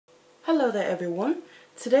Hello there everyone.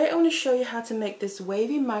 Today I want to show you how to make this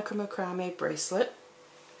wavy macrame bracelet,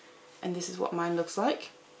 and this is what mine looks like.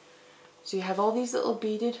 So you have all these little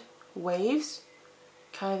beaded waves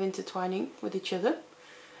kind of intertwining with each other,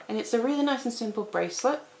 and it's a really nice and simple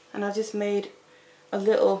bracelet, and I just made a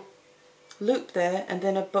little loop there and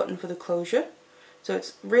then a button for the closure. So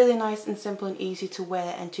it's really nice and simple and easy to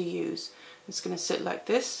wear and to use. It's going to sit like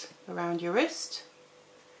this around your wrist.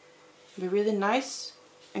 It'll be really nice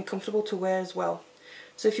and comfortable to wear as well.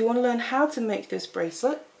 So if you want to learn how to make this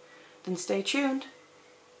bracelet, then stay tuned.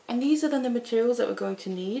 And these are then the materials that we're going to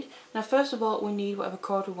need. Now first of all, we need whatever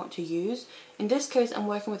cord we want to use. In this case I'm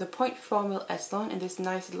working with a 0.4mm S-line in this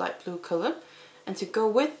nice light blue colour, and to go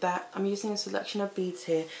with that I'm using a selection of beads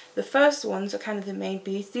here. The first ones are kind of the main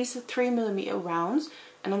beads. These are 3mm rounds,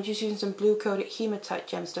 and I'm just using some blue coated hematite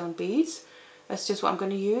gemstone beads. That's just what I'm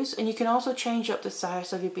going to use, and you can also change up the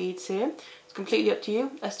size of your beads here. It's completely up to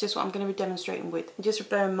you. That's just what I'm going to be demonstrating with. And just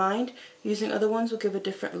bear in mind, using other ones will give a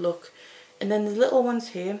different look. And then the little ones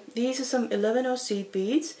here, these are some 11 seed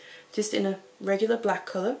beads, just in a regular black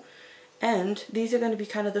colour, and these are going to be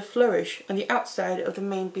kind of the flourish on the outside of the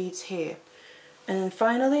main beads here. And then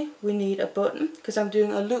finally we need a button, because I'm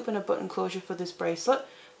doing a loop and a button closure for this bracelet.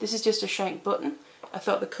 This is just a Shank button. I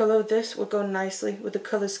thought the colour of this would go nicely with the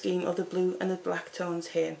colour scheme of the blue and the black tones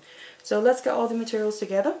here. So let's get all the materials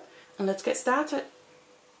together and let's get started.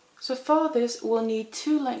 So for this we'll need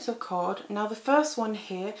 2 lengths of cord. Now the first one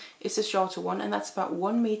here is the shorter one, and that's about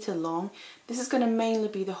 1 meter long. This is going to mainly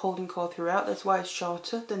be the holding cord throughout, that's why it's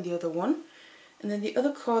shorter than the other one. And then the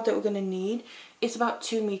other cord that we're going to need is about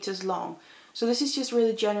 2 meters long. So this is just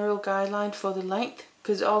really general guideline for the length,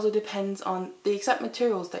 because it also depends on the exact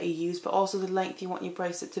materials that you use, but also the length you want your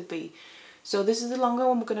bracelet to be. So this is the longer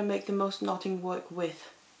one we're going to make the most knotting work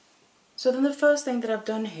with. So then the first thing that I've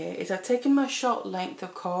done here is I've taken my short length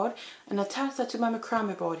of cord and attached that to my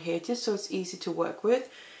macrame board here, just so it's easy to work with.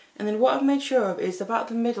 And then what I've made sure of is about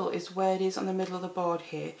the middle is where it is on the middle of the board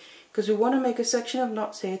here, because we want to make a section of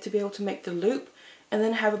knots here to be able to make the loop, and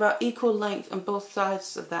then have about equal length on both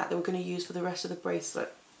sides of that we're going to use for the rest of the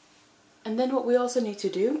bracelet. And then what we also need to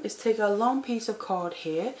do is take a long piece of cord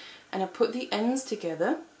here and I put the ends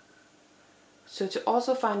together, so to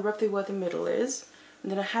also find roughly where the middle is,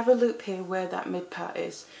 and then I have a loop here where that mid part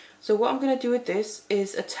is. So what I'm going to do with this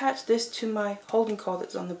is attach this to my holding cord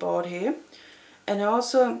that's on the board here, and I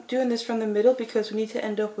also am doing this from the middle because we need to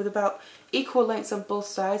end up with about equal lengths on both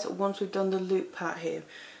sides once we've done the loop part here.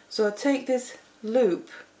 So I take this loop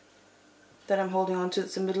that I'm holding on to,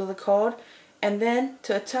 that's the middle of the cord, and then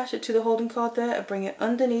to attach it to the holding cord there, I bring it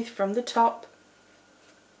underneath from the top,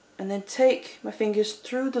 and then take my fingers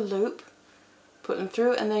through the loop, put them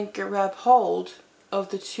through, and then grab hold of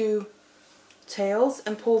the 2 tails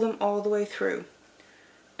and pull them all the way through.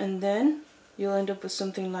 And then you'll end up with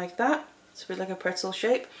something like that. It's a bit like a pretzel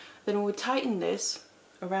shape. Then when we tighten this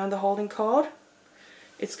around the holding cord,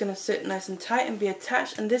 it's going to sit nice and tight and be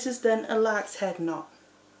attached, and this is then a lark's head knot.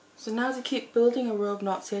 So now to keep building a row of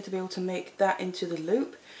knots here to be able to make that into the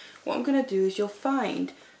loop, what I'm going to do is you'll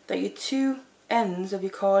find that your 2 ends of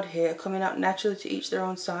your cord here are coming out naturally to each their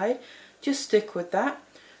own side. Just stick with that.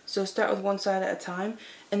 So start with one side at a time.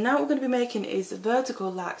 And now what we're going to be making is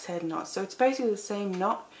vertical lark's head knots. So it's basically the same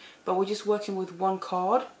knot, but we're just working with one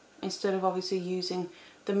cord instead of obviously using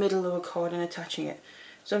the middle of a cord and attaching it.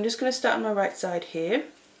 So I'm just going to start on my right side here.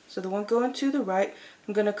 So the one going to the right,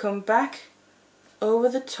 I'm going to come back over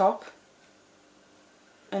the top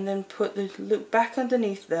and then put the loop back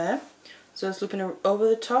underneath there. So it's looping over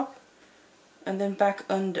the top and then back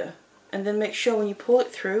under. And then make sure when you pull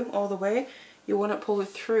it through all the way, you want to pull it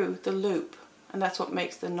through the loop, and that's what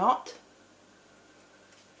makes the knot.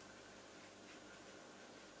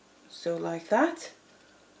 So like that.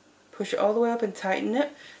 Push it all the way up and tighten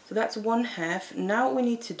it. So that's 1/2. Now what we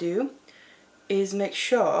need to do is make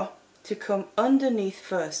sure to come underneath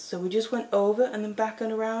first. So we just went over and then back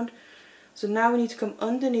and around. So now we need to come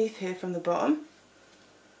underneath here from the bottom.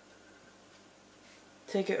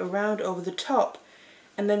 Take it around over the top.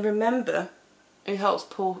 And then remember, it helps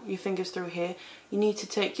pull your fingers through here. You need to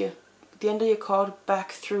take the end of your cord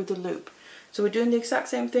back through the loop. So we're doing the exact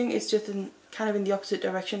same thing, it's just kind of in the opposite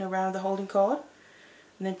direction around the holding cord.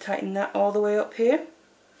 And then tighten that all the way up here,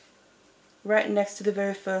 right next to the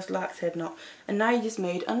very first lark's head knot. And now you just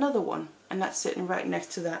made another one, and that's sitting right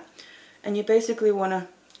next to that. And you basically want to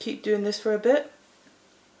keep doing this for a bit.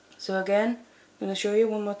 So again, I'm going to show you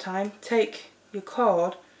one more time. Take your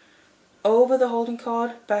cord over the holding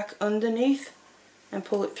cord, back underneath, and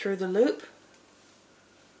pull it through the loop.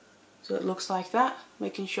 So it looks like that,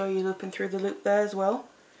 making sure you're looping through the loop there as well.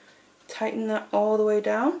 Tighten that all the way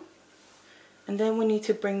down. and then we need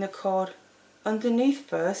to bring the cord underneath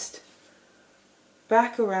first,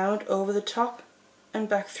 back around over the top and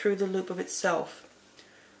back through the loop of itself.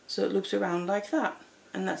 So it loops around like that,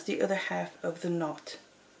 and that's the other half of the knot.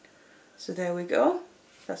 So there we go,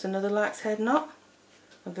 that's another lax head knot,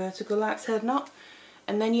 a vertical lax head knot,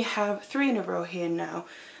 and then you have 3 in a row here now.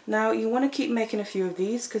 Now you want to keep making a few of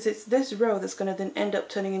these because it's this row that's going to then end up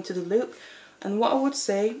turning into the loop, and what I would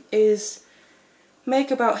say is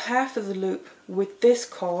make about half of the loop with this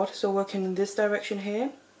cord, so working in this direction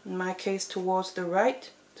here, in my case towards the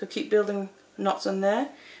right, so keep building knots on there,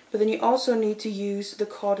 but then you also need to use the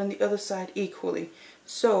cord on the other side equally,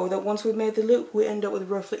 so that once we've made the loop we end up with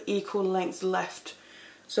roughly equal lengths left.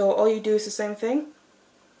 So all you do is the same thing,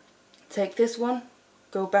 take this one,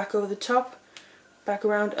 go back over the top, back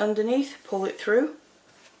around underneath, pull it through,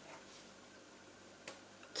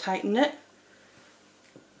 tighten it,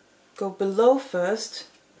 go below first,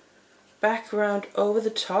 back around over the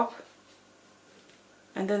top,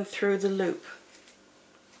 and then through the loop.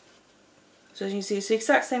 So as you can see, it's the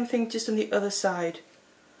exact same thing just on the other side,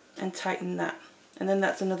 and tighten that. And then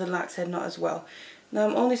that's another lax head knot as well. Now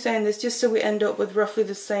I'm only saying this just so we end up with roughly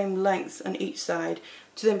the same lengths on each side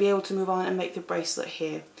to then be able to move on and make the bracelet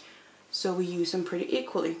here. So we use them pretty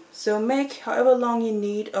equally. So make however long you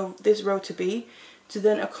need of this row to be to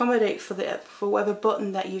then accommodate for whatever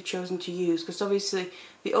button that you've chosen to use, because obviously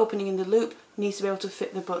the opening in the loop needs to be able to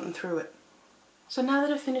fit the button through it. So now that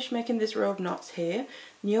I've finished making this row of knots here,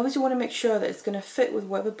 you obviously want to make sure that it's going to fit with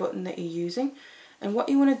whatever button that you're using. And what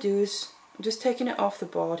you want to do is, I'm just taking it off the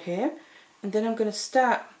board here, and then I'm going to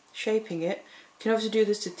start shaping it. You can obviously do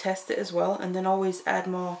this to test it as well, and then always add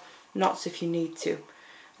more knots if you need to.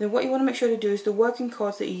 Then what you want to make sure to do is the working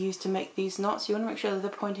cords that you use to make these knots, you want to make sure that they're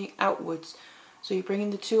pointing outwards. So you bring in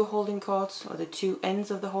the 2 holding cords, or the 2 ends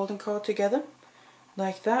of the holding cord together,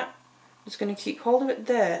 like that. I'm just going to keep hold of it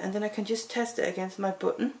there, and then I can just test it against my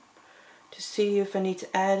button to see if I need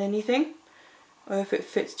to add anything, or if it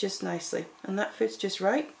fits just nicely. And that fits just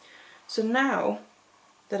right. So now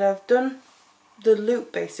that I've done the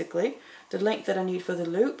loop, basically, the length that I need for the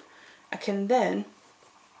loop, I can then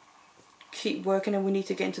keep working, and we need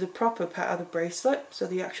to get into the proper part of the bracelet, so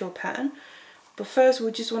the actual pattern. But first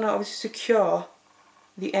we just want to obviously secure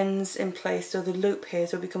the ends in place, so the loop here,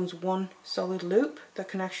 so it becomes one solid loop that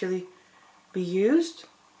can actually be used.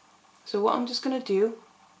 So what I'm just going to do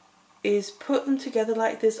is put them together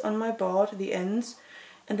like this on my board, the ends,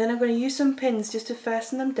 and then I'm going to use some pins just to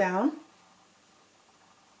fasten them down.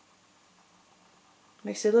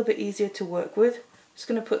 Makes it a little bit easier to work with. Just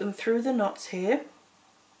going to put them through the knots here,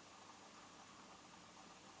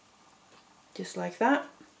 just like that.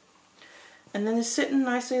 And then they're sitting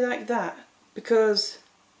nicely like that, because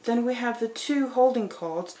then we have the 2 holding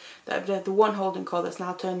cords, the 1 holding cord that's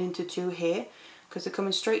now turned into 2 here, because they're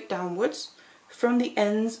coming straight downwards from the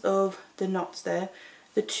ends of the knots there.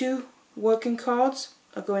 The 2 working cords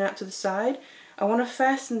are going out to the side. I want to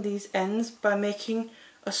fasten these ends by making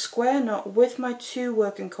a square knot with my 2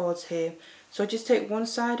 working cords here. So I just take one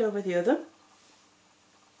side over the other.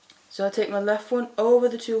 So I take my left one over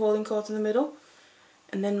the 2 holding cords in the middle,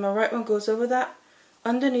 and then my right one goes over that,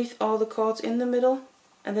 underneath all the cords in the middle,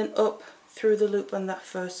 and then up through the loop on that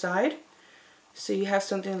first side. So you have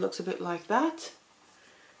something that looks a bit like that.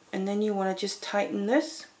 And then you want to just tighten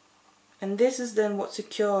this, and this is then what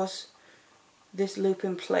secures this loop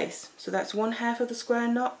in place. So that's one half of the square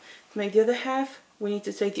knot. To make the other half, we need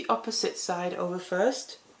to take the opposite side over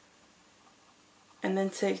first, and then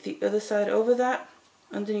take the other side over that,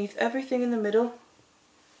 underneath everything in the middle,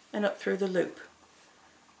 and up through the loop.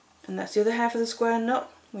 And that's the other half of the square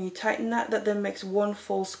knot. When you tighten that, that then makes one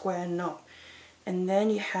full square knot. And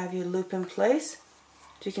then you have your loop in place.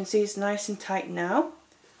 So you can see it's nice and tight now.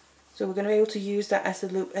 So we're going to be able to use that as the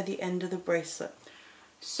loop at the end of the bracelet.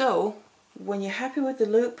 So when you're happy with the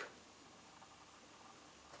loop,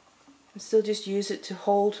 I still just use it to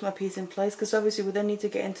hold my piece in place, because obviously we then need to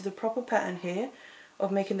get into the proper pattern here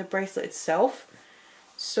of making the bracelet itself.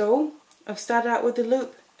 So I've started out with the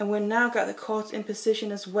loop, and we've now got the cords in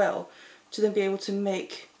position as well to then be able to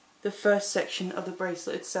make the first section of the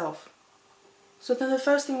bracelet itself. So then the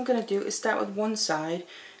first thing I'm going to do is start with one side.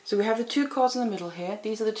 So we have the 2 cords in the middle here.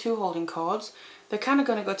 These are the 2 holding cords. They're kind of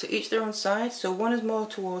going to go to each their own side, so one is more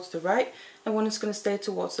towards the right and one is going to stay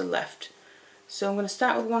towards the left. So I'm going to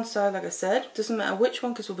start with one side, like I said. Doesn't matter which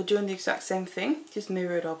one, because we'll be doing the exact same thing, just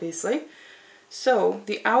mirror it obviously. So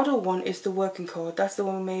the outer one is the working cord. That's the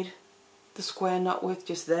one we made the square knot with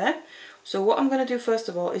just there. So what I'm going to do first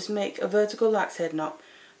of all is make a vertical lax head knot.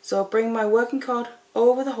 So I'll bring my working cord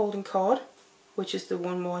over the holding cord, which is the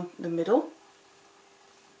one more in the middle,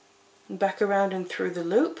 and back around and through the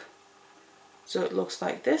loop. So it looks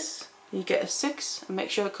like this. You get a 6 and make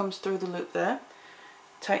sure it comes through the loop there.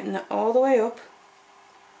 Tighten that all the way up,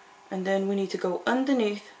 and then we need to go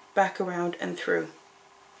underneath, back around and through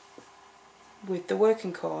with the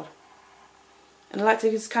working cord. And I like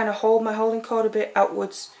to just kind of hold my holding cord a bit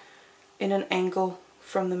outwards in an angle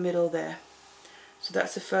from the middle there. So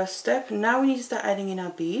that's the first step. Now we need to start adding in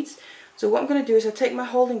our beads. So what I'm going to do is I take my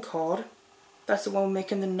holding cord, that's the one we're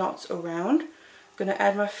making the knots around. I'm going to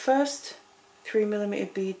add my first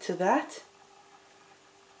 3mm bead to that.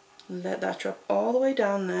 Let that drop all the way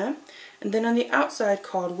down there. And then on the outside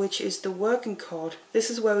cord, which is the working cord, this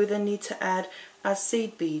is where we then need to add our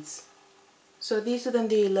seed beads. So these are then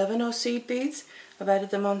the 11 seed beads. I've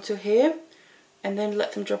added them onto here and then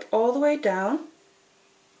let them drop all the way down.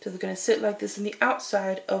 So they're going to sit like this on the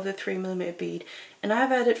outside of the 3mm bead. And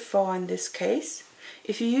I've added 4 in this case.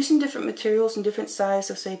 If you're using different materials and different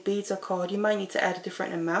sizes of say beads or cord, you might need to add a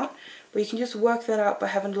different amount. But you can just work that out by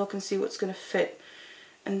having a look and see what's going to fit.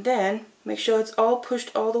 And then make sure it's all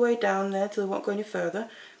pushed all the way down there till it won't go any further.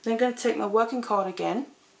 Then I'm going to take my working cord again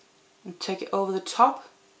and take it over the top,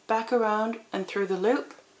 back around and through the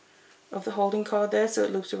loop of the holding cord there, so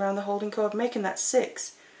it loops around the holding cord, making that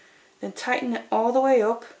 6. Then tighten it all the way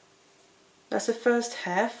up. That's the first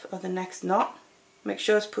half of the next knot. Make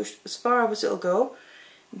sure it's pushed as far up as it'll go.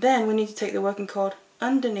 Then we need to take the working cord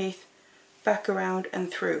underneath, back around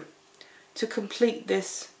and through to complete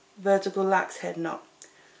this vertical lax head knot.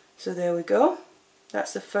 So there we go.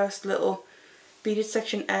 That's the first little beaded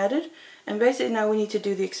section added. And basically now we need to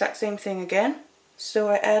do the exact same thing again. So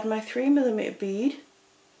I add my 3mm bead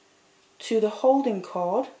to the holding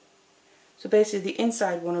cord. So basically the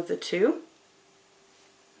inside one of the two.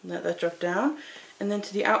 Let that drop down. And then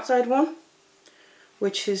to the outside one,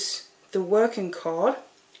 which is the working cord,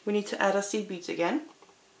 we need to add our seed beads again.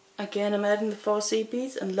 Again, I'm adding the 4 seed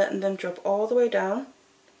beads and letting them drop all the way down.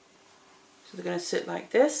 So they're going to sit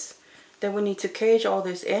like this. Then we need to cage all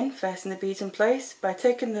this in, fasten the beads in place by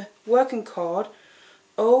taking the working cord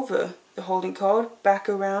over the holding cord, back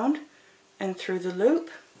around and through the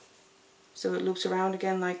loop. So it loops around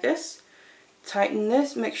again like this. Tighten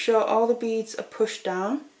this, make sure all the beads are pushed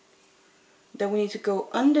down. Then we need to go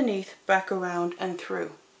underneath, back around and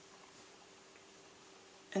through.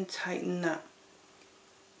 And tighten that.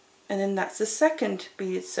 And then that's the second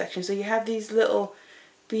beaded section. So you have these little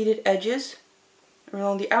beaded edges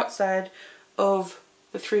along the outside of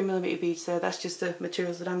the 3mm beads there. That's just the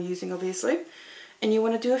materials that I'm using obviously. And you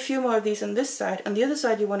want to do a few more of these on this side. On the other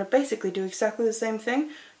side you want to basically do exactly the same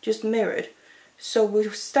thing, just mirrored. So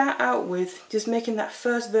we'll start out with just making that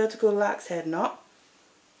first vertical lax head knot.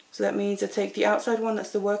 So that means I take the outside one,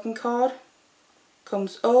 that's the working cord,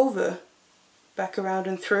 comes over, back around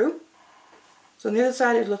and through. So on the other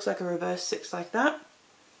side it looks like a reverse 6 like that.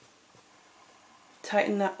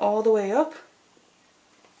 Tighten that all the way up.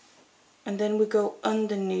 And then we go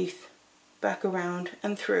underneath, back around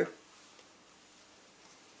and through.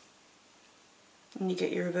 And you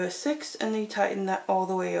get your reverse 6 and then you tighten that all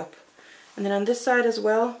the way up. And then on this side as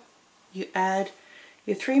well, you add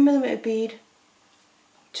your 3mm bead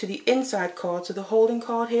to the inside cord, so the holding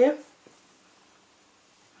cord here,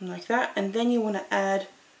 like that. And then you want to add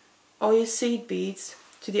all your seed beads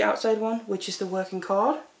to the outside one, which is the working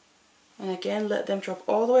cord. And again, let them drop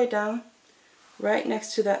all the way down, right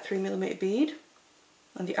next to that 3mm bead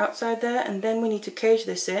on the outside there. And then we need to cage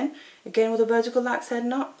this in, again with a vertical lax head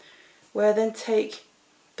knot, where I then take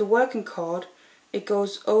the working cord, it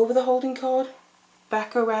goes over the holding cord,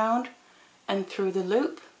 back around and through the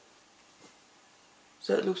loop.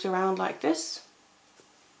 So it loops around like this.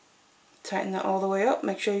 Tighten that all the way up,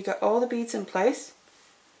 make sure you got all the beads in place.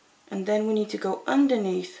 And then we need to go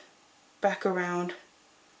underneath, back around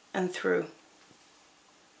and through.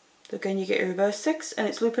 So again you get your reverse 6 and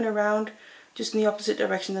it's looping around just in the opposite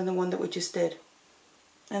direction than the one that we just did.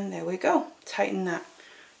 And there we go, tighten that.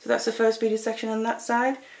 So that's the first beaded section on that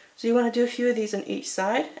side. So you want to do a few of these on each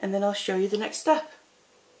side and then I'll show you the next step.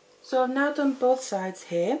 So I've now done both sides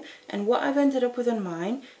here, and what I've ended up with on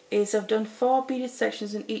mine is I've done 4 beaded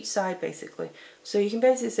sections on each side basically. So you can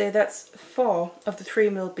basically say that's 4 of the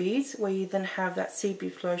 3mm beads, where you then have that seed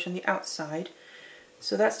bead flourish on the outside.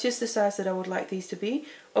 So that's just the size that I would like these to be.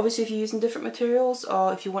 Obviously if you're using different materials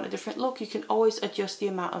or if you want a different look, you can always adjust the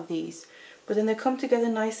amount of these. But then they come together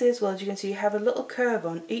nicely as well. As you can see, you have a little curve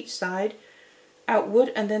on each side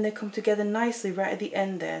outward, and then they come together nicely right at the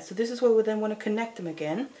end there. So this is where we then want to connect them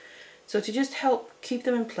again. So to just help keep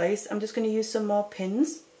them in place, I'm just going to use some more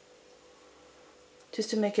pins just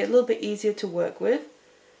to make it a little bit easier to work with.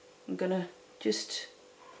 I'm going to just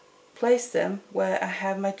place them where I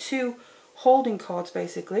have my two holding cords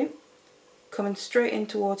basically coming straight in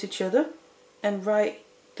towards each other, and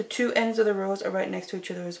the two ends of the rows are right next to each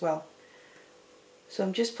other as well. So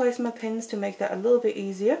I'm just placing my pins to make that a little bit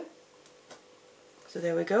easier. So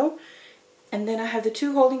there we go. And then I have the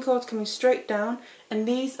two holding cords coming straight down, and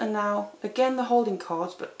these are now again the holding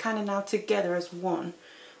cords but kind of now together as one.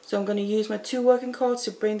 So I'm going to use my two working cords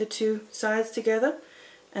to bring the two sides together,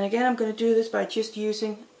 and again I'm going to do this by just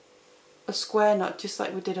using a square knot just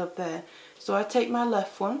like we did up there. So I take my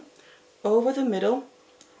left one over the middle,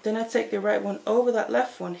 then I take the right one over that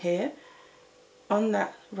left one here on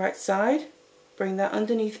that right side, bring that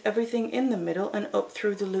underneath everything in the middle and up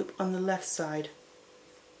through the loop on the left side.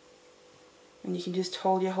 And you can just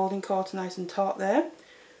hold your holding cords nice and taut there.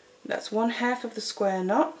 That's one half of the square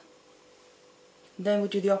knot. Then we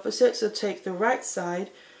do the opposite, so take the right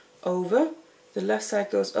side over, the left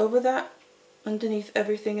side goes over that, underneath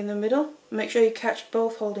everything in the middle. Make sure you catch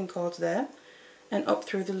both holding cords there, and up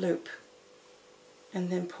through the loop.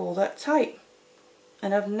 And then pull that tight.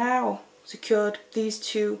 And I've now secured these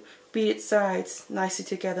two beaded sides nicely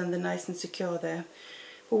together and they're nice and secure there.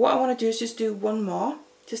 But what I want to do is just do one more,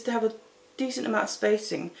 just to have a decent amount of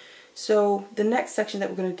spacing. So the next section that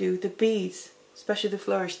we're going to do, the beads, especially the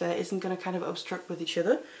flourish there, isn't going to kind of obstruct with each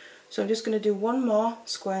other. So I'm just going to do one more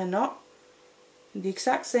square knot in the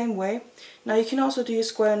exact same way. Now you can also do your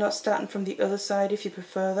square knot starting from the other side if you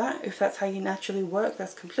prefer that. If that's how you naturally work,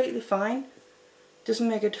 that's completely fine. Doesn't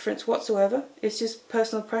make a difference whatsoever. It's just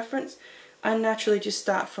personal preference. I naturally just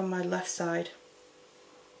start from my left side.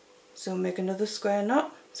 So make another square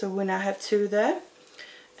knot. So we now have two there.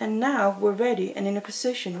 And now we're ready and in a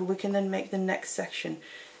position where we can then make the next section.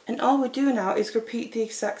 And all we do now is repeat the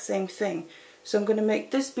exact same thing. So I'm going to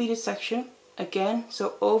make this beaded section again,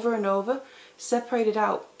 so over and over, separated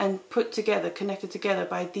out and put together, connected together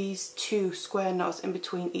by these two square knots in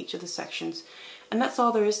between each of the sections. And that's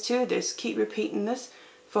all there is to this. Keep repeating this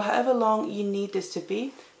for however long you need this to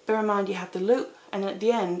be. Bear in mind you have the loop, and at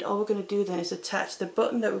the end all we're going to do then is attach the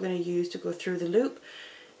button that we're going to use to go through the loop.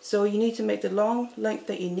 So you need to make the long length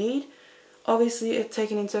that you need, obviously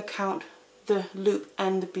taking into account the loop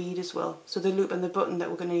and the bead as well, so the loop and the button that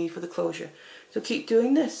we're going to need for the closure. So keep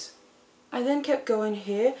doing this. I then kept going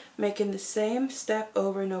here, making the same step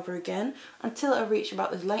over and over again until I reached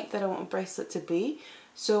about the length that I want my bracelet to be.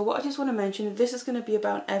 So what I just want to mention, this is going to be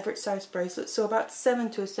about an average size bracelet, so about 7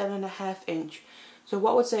 to 7.5 inch. So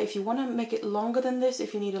what I would say, if you want to make it longer than this,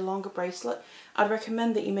 if you need a longer bracelet, I'd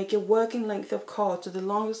recommend that you make your working length of cord, so the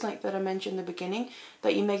longest length that I mentioned in the beginning,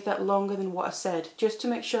 that you make that longer than what I said, just to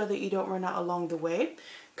make sure that you don't run out along the way.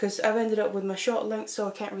 Because I've ended up with my short length, so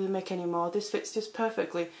I can't really make any more. This fits just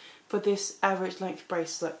perfectly for this average length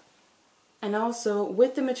bracelet. And also,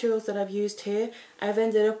 with the materials that I've used here, I've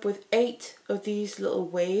ended up with 8 of these little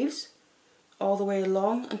waves all the way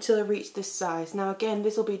along until I reach this size. Now again,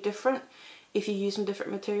 this will be different. If you use some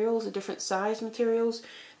different materials or different size materials,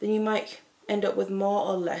 then you might end up with more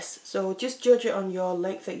or less. So just judge it on your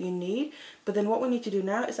length that you need. But then what we need to do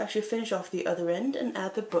now is actually finish off the other end and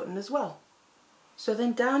add the button as well. So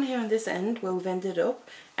then down here on this end where we've ended up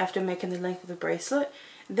after making the length of the bracelet,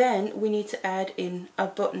 then we need to add in a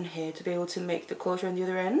button here to be able to make the closure on the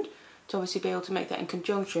other end, to obviously be able to make that in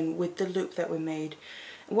conjunction with the loop that we made.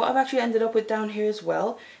 What I've actually ended up with down here as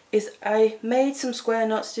well is I made some square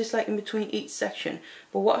knots just like in between each section,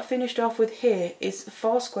 but what I finished off with here is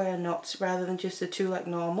 4 square knots rather than just the 2 like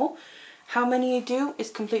normal. How many you do is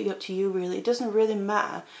completely up to you really, it doesn't really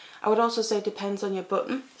matter. I would also say it depends on your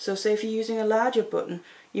button, so say if you're using a larger button,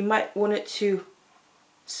 you might want it to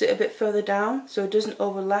sit a bit further down so it doesn't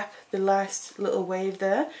overlap the last little wave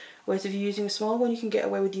there, whereas if you're using a small one you can get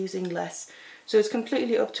away with using less. So it's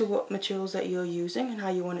completely up to what materials that you're using and how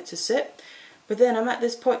you want it to sit. But then I'm at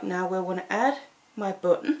this point now where I want to add my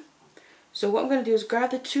button. So what I'm going to do is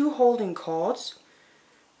grab the 2 holding cords,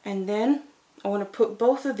 and then I want to put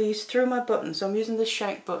both of these through my button. So I'm using the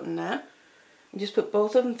Shank button there. And just put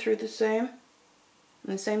both of them through in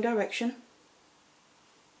the same direction.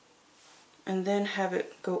 And then have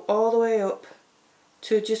it go all the way up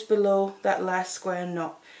to just below that last square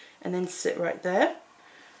knot. And then sit right there.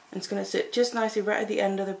 And it's going to sit just nicely right at the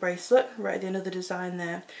end of the bracelet, right at the end of the design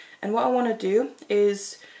there. And what I want to do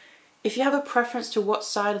is, if you have a preference to what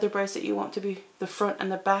side of the bracelet you want to be the front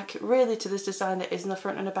and the back, really to this design there isn't the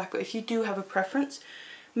front and the back, but if you do have a preference,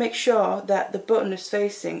 make sure that the button is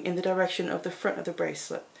facing in the direction of the front of the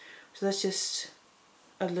bracelet. So that's just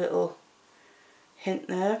a little hint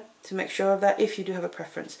there to make sure of that if you do have a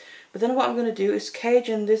preference. But then what I'm going to do is cage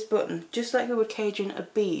in this button just like we would cage in a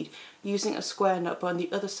bead using a square knot but on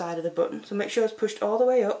the other side of the button. So make sure it's pushed all the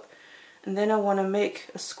way up, And then I want to make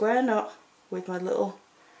a square knot with my little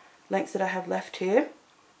lengths that I have left here.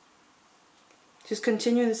 Just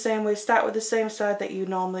continue in the same way, start with the same side that you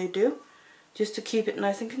normally do, just to keep it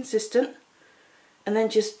nice and consistent. And then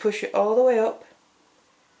just push it all the way up,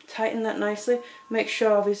 tighten that nicely. Make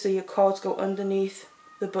sure obviously your cords go underneath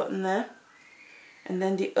the button there. And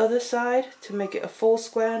then the other side to make it a full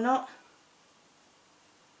square knot.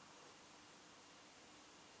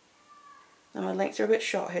 Now my lengths are a bit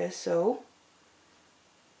short here, so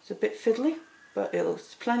it's a bit fiddly, but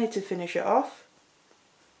it's plenty to finish it off.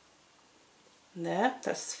 And there,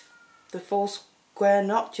 that's the full square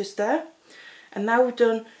knot just there. And now we've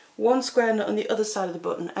done one square knot on the other side of the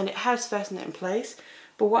button, and it has fastened it in place.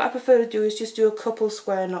 But what I prefer to do is just do a couple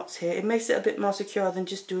square knots here. It makes it a bit more secure than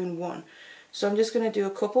just doing one. So I'm just going to do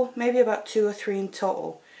a couple, maybe about 2 or 3 in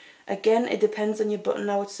total. Again, it depends on your button,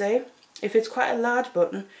 I would say. If it's quite a large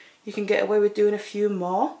button, you can get away with doing a few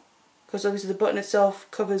more, because obviously the button itself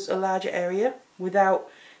covers a larger area without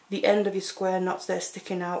the end of your square knots there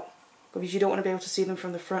sticking out, because you don't want to be able to see them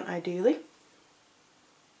from the front ideally.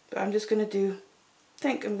 But I'm just going to do, I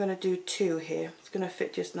think I'm going to do 2 here. It's going to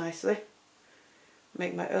fit just nicely.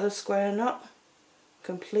 Make my other square knot,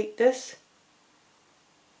 complete this.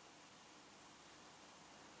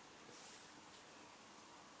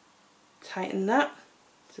 Tighten that,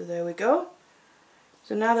 so there we go.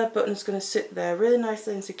 So now that button's going to sit there really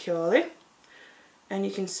nicely and securely, and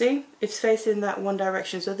you can see it's facing that one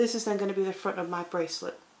direction, so this is then going to be the front of my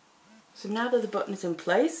bracelet. So now that the button is in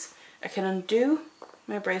place, I can undo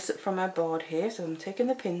my bracelet from my board here, so I'm taking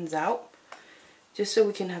the pins out just so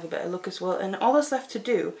we can have a better look as well. And all that's left to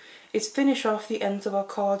do is finish off the ends of our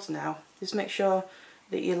cords now. Just make sure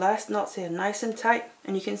that your last knots here are nice and tight,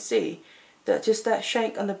 and you can see that just that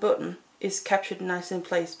shank on the button is captured nice in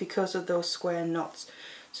place because of those square knots.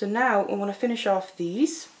 So now we want to finish off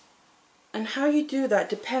these, and how you do that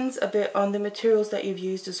depends a bit on the materials that you've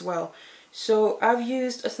used as well. So I've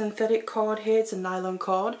used a synthetic cord here, it's a nylon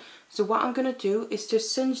cord. So what I'm going to do is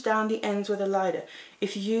just singe down the ends with a lighter.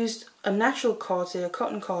 If you used a natural cord, say a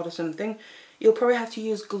cotton cord or something, you'll probably have to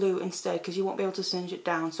use glue instead because you won't be able to singe it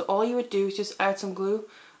down. So all you would do is just add some glue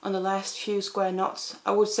on the last few square knots.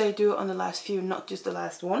 I would say do it on the last few, not just the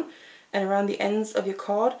last one, and around the ends of your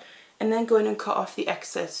cord, and then go in and cut off the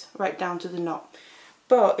excess right down to the knot.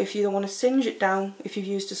 But if you don't want to singe it down, if you've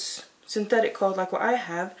used a synthetic cord like what I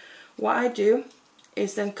have, what I do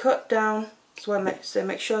is then cut down, so I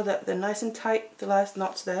make sure that they're nice and tight, the last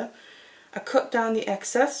knots there. I cut down the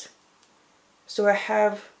excess, so I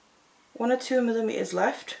have 1 or 2 millimeters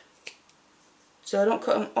left. So I don't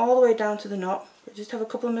cut them all the way down to the knot, but just have a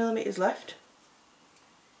couple of millimeters left.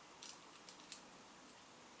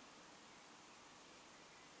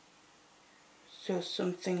 So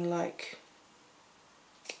something like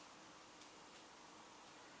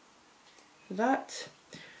that.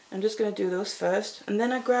 I'm just going to do those first, and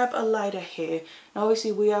then I grab a lighter here. Now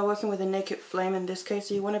obviously we are working with a naked flame in this case,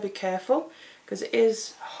 so you want to be careful because it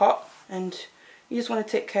is hot, and you just want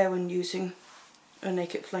to take care when using a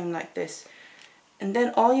naked flame like this. And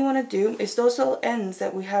then all you want to do is those little ends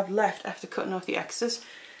that we have left after cutting off the excess,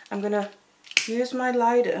 I'm going to use my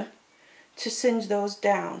lighter to singe those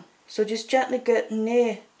down. So just gently get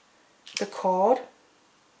near the cord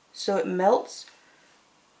so it melts,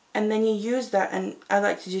 and then you use that, and I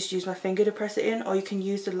like to just use my finger to press it in, or you can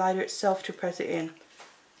use the lighter itself to press it in.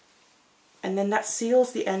 And then that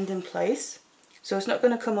seals the end in place, so it's not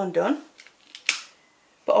going to come undone,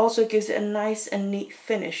 but also gives it a nice and neat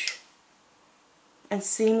finish. And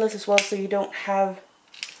seamless as well, so you don't have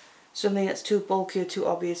something that's too bulky or too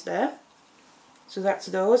obvious there. So that's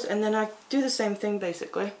those, and then I do the same thing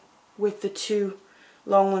basically with the 2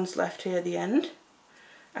 long ones left here at the end.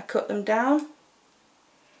 I cut them down,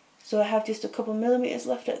 so I have just a couple millimeters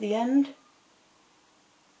left at the end.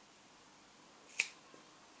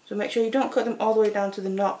 So make sure you don't cut them all the way down to the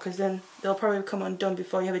knot, because then they'll probably come undone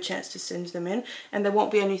before you have a chance to singe them in, and there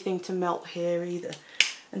won't be anything to melt here either.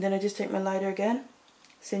 And then I just take my lighter again,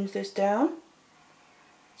 singe this down,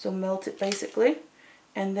 so melt it basically,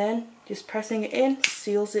 and then just pressing it in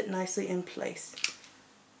seals it nicely in place.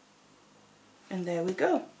 And there we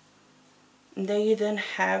go. And there you then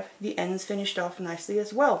have the ends finished off nicely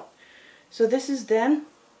as well. So this is then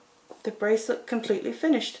the bracelet completely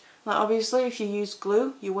finished. Now obviously if you use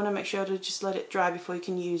glue, you want to make sure to just let it dry before you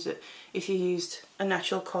can use it, if you used a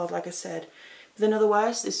natural cord like I said. But then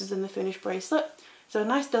otherwise this is then the finished bracelet. So a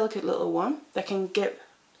nice delicate little one that can get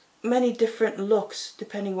many different looks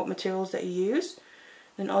depending what materials that you use.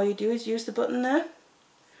 Then all you do is use the button there.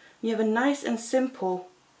 You have a nice and simple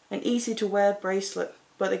and easy to wear bracelet,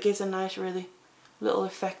 but it gives a nice really little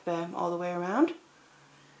effect there all the way around.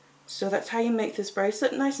 So that's how you make this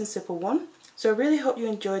bracelet, nice and simple one. So I really hope you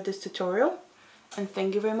enjoyed this tutorial, and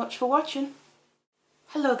thank you very much for watching.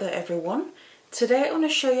 Hello there everyone. Today I want to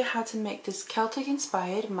show you how to make this Celtic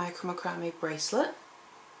inspired macrame bracelet,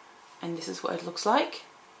 and this is what it looks like.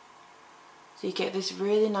 So you get this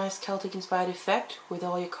really nice Celtic inspired effect with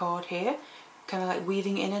all your cord here, kind of like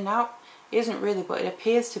weaving in and out. It isn't really, but it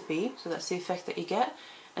appears to be, so that's the effect that you get.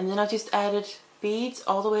 And then I just added beads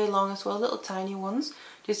all the way along as well, little tiny ones,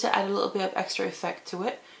 just to add a little bit of extra effect to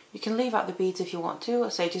it. You can leave out the beads if you want to,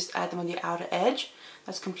 or say just add them on the outer edge.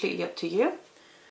 That's completely up to you.